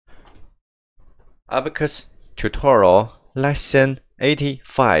Abaqus tutorial lesson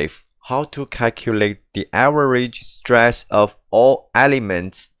 85. How to calculate the average stress of all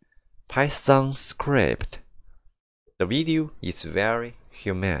elements. Python script. The video is very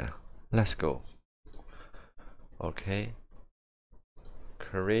humane. Let's go. Okay.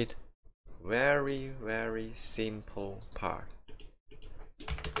 Create very simple part.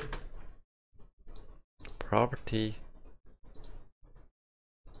 Property.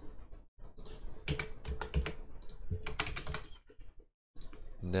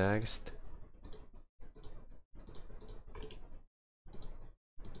 Next.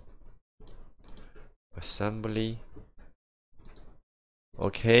 Assembly.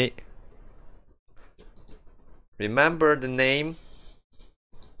 Okay. Remember the name.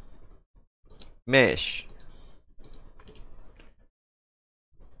 Mesh.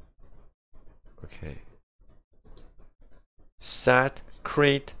 Okay. Set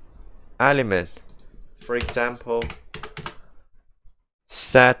create element. For example,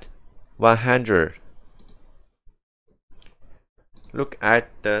 set 100. Look at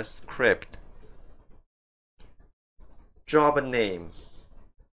the script. Job name,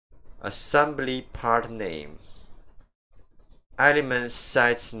 assembly part name, element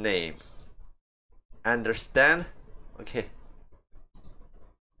size name. Understand? Okay.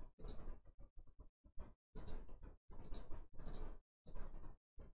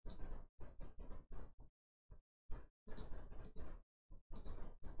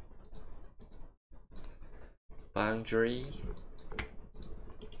 Boundary.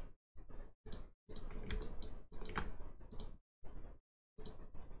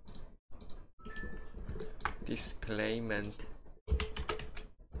 Displacement.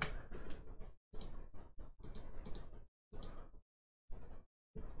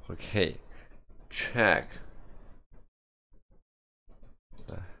 Okay, check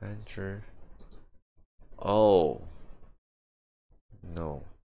 100. Oh no.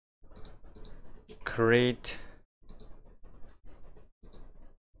 Create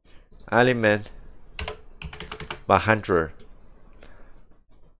element 100.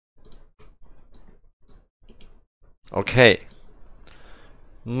 Okay,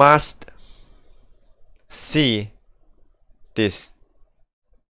 must see this.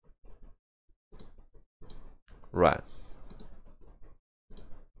 Run.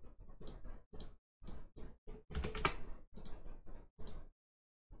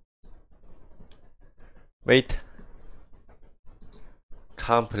 Wait.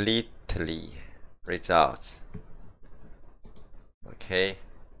 Completely results. Okay.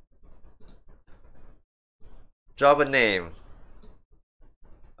 Job name,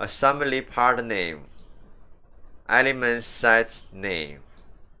 assembly part name, element size name.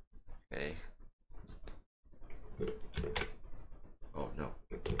 Okay. Oh no.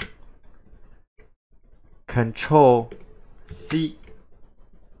 Control C.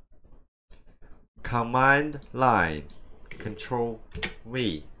 Command line. Control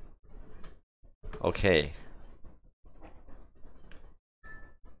V. Okay.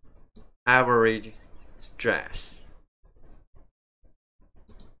 Average stress.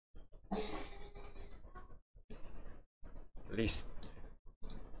 List.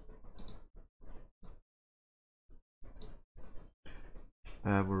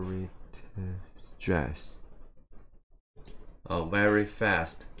 Average stress. Oh, very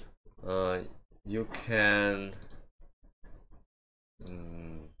fast. You can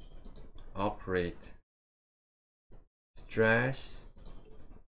operate stress.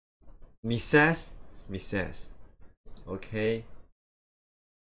 Misses. Okay.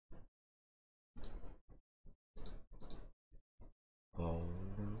 Oh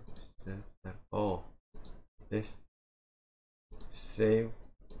no. Oh, this save.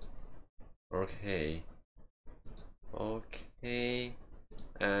 Okay. Okay.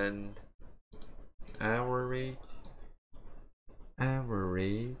 And average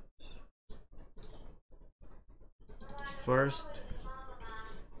first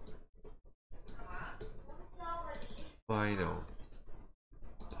final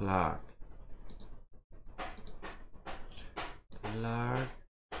plot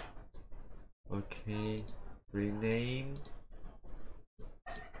okay, rename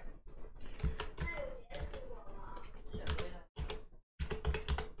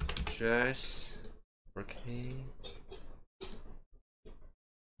just okay.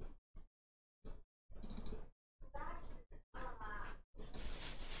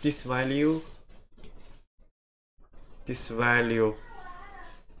 This value,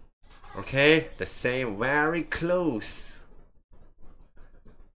 okay, the same, very close.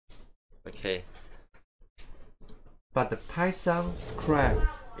 Okay, but the Python script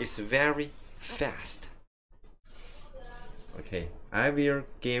is very fast. Okay, I will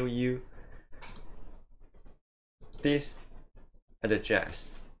give you this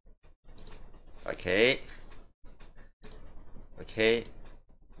address. Okay,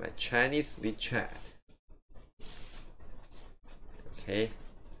 my Chinese WeChat. Okay,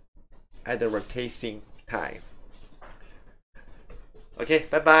 advertising time. Okay,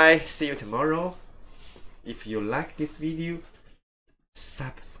 bye bye. See you tomorrow. If you like this video,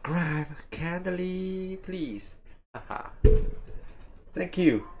 subscribe kindly, please. Haha. Thank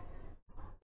you.